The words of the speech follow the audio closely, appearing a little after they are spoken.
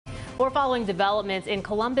We're following developments in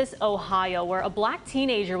Columbus, Ohio, where a black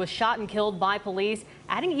teenager was shot and killed by police,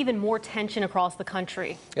 adding even more tension across the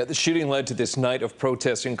country. Yeah, the shooting led to this night of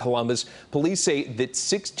protests in Columbus. Police say that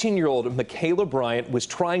 16-year-old Michaela Bryant was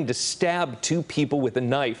trying to stab two people with a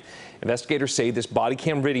knife. Investigators say this body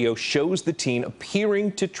cam video shows the teen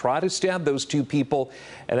appearing to try to stab those two people,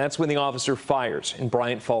 and that's when the officer fires and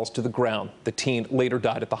Bryant falls to the ground. The teen later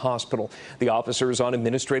died at the hospital. The officer is on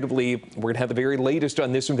administrative leave. We're going to have the very latest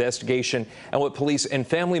on this investigation and what police and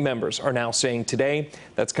family members are now saying today.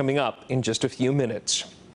 That's coming up in just a few minutes.